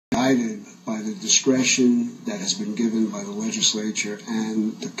guided by the discretion that has been given by the legislature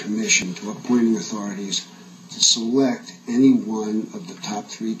and the commission to appointing authorities to select any one of the top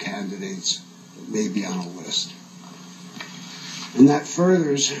 3 candidates that may be on a list. And that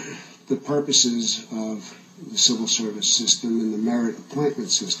furthers the purposes of the civil service system and the merit appointment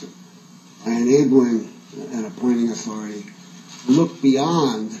system by enabling an appointing authority to look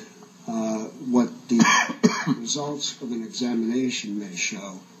beyond what the results of an examination may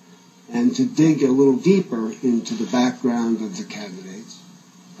show, and to dig a little deeper into the background of the candidates,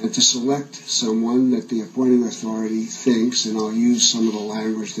 and to select someone that the appointing authority thinks, and I'll use some of the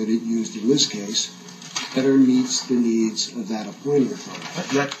language that it used in this case, better meets the needs of that appointing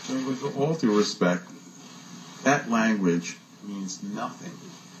authority. With all due respect, that language means nothing.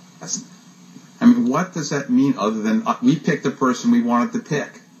 What does that mean other than we picked the person we wanted to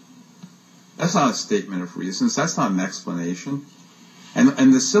pick? That's not a statement of reasons. That's not an explanation.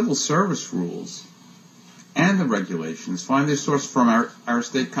 And the civil service rules and the regulations find their source from our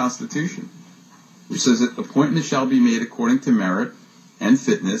state constitution, which says that appointments shall be made according to merit and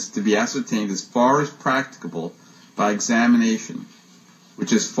fitness to be ascertained as far as practicable by examination,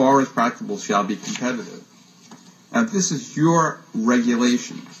 which as far as practicable shall be competitive. Now, this is your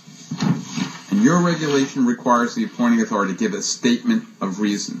regulation, and your regulation requires the appointing authority to give a statement of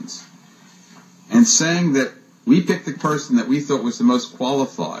reasons. And saying that we picked the person that we thought was the most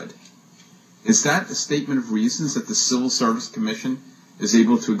qualified, is that a statement of reasons that the Civil Service Commission is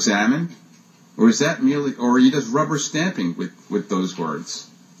able to examine? Or is that merely, or are you just rubber stamping with those words,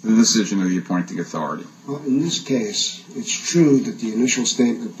 the decision of the appointing authority? Well, in this case, it's true that the initial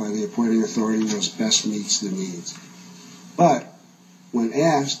statement by the appointing authority was best meets the needs. But when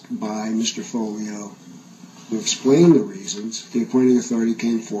asked by Mr. Folio to explain the reasons, the appointing authority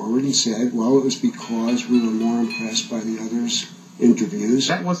came forward and said, well, it was because we were more impressed by the others' interviews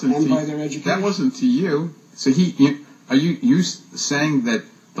and by their education. That wasn't to you. So are you saying that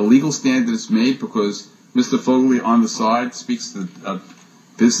the legal standard is made because Mr. Folio on the side speaks to a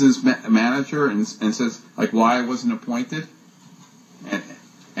business manager and says, like, why I wasn't appointed?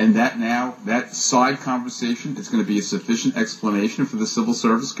 And that side conversation is going to be a sufficient explanation for the Civil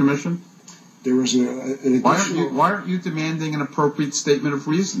Service Commission? There was an additional... Why aren't you demanding an appropriate statement of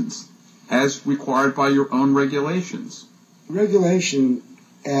reasons as required by your own regulations? Regulation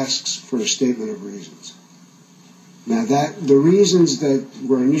asks for a statement of reasons. Now, the reasons that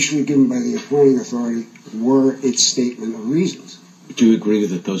were initially given by the appointing authority were its statement of reasons. Do you agree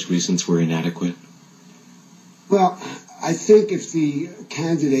that those reasons were inadequate? Well, I think if the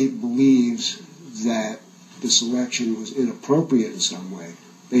candidate believes that the selection was inappropriate in some way,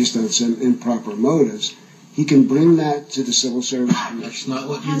 based on some improper motives, he can bring that to the Civil Service Commission. That's not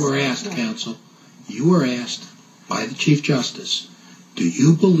what you were asked, counsel. You were asked by the Chief Justice, do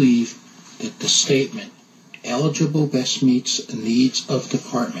you believe that the statement, eligible best meets needs of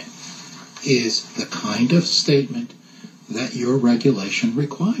department, is the kind of statement that your regulation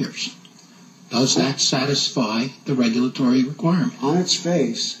requires? Does that satisfy the regulatory requirement? On its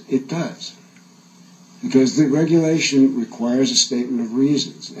face, it does. Because the regulation requires a statement of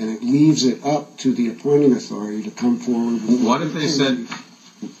reasons, and it leaves it up to the appointing authority to come forward with... What if they said,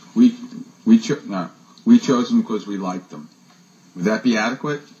 we chose them because we liked them? Would that be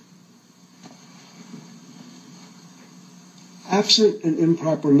adequate? Absent an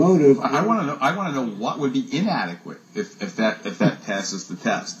improper motive... I want to know what would be inadequate if that passes the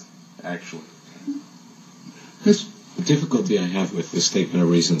test, actually. The difficulty I have with the statement of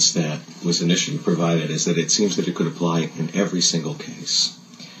reasons that was initially provided is that it seems that it could apply in every single case.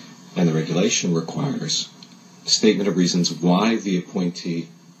 And the regulation requires a statement of reasons why the appointee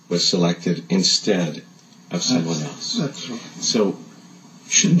was selected instead of someone else. That's right. So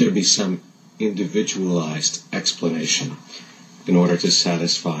shouldn't there be some individualized explanation in order to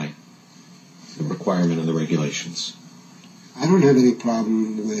satisfy the requirement of the regulations? I don't have any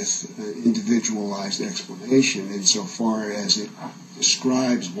problem with individualized explanation insofar as it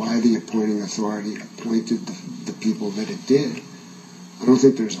describes why the appointing authority appointed the people that it did. I don't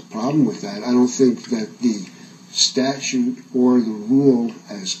think there's a problem with that. I don't think that the statute or the rule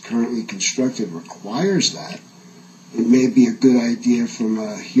as currently constructed requires that. It may be a good idea from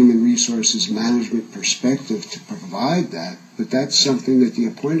a human resources management perspective to provide that, but that's something that the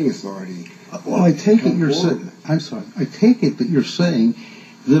appointing authority... Well, I take it you're saying... I'm sorry. I take it that you're saying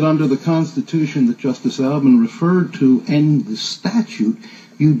that under the Constitution that Justice Alvin referred to and the statute,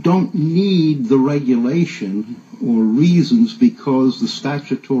 you don't need the regulation or reasons because the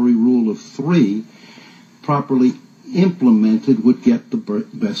statutory rule of 3 properly implemented would get the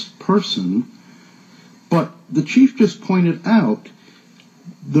best person. But the Chief just pointed out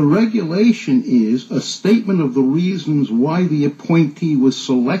The regulation is a statement of the reasons why the appointee was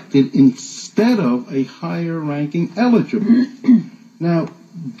selected instead of a higher-ranking eligible. Now,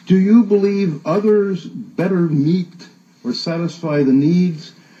 do you believe others better meet or satisfy the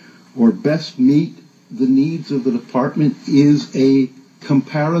needs or best meet the needs of the department is a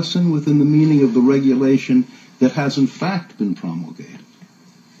comparison within the meaning of the regulation that has in fact been promulgated?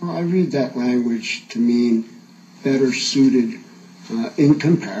 Well, I read that language to mean better suited in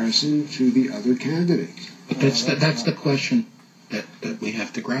comparison to the other candidates. But that's the question that we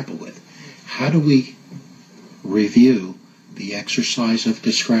have to grapple with. How do we review the exercise of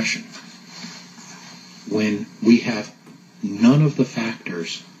discretion when we have none of the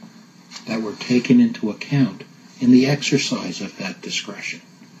factors that were taken into account in the exercise of that discretion?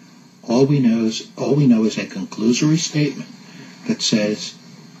 All we know is a conclusory statement that says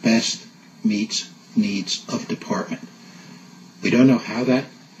best meets needs of department. We don't know how that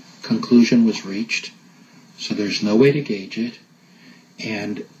conclusion was reached, so there's no way to gauge it,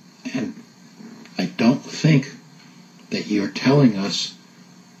 and I don't think that you're telling us,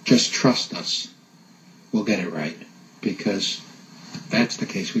 just trust us, we'll get it right, because if that's the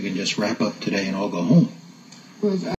case, we can just wrap up today and all go home. Well,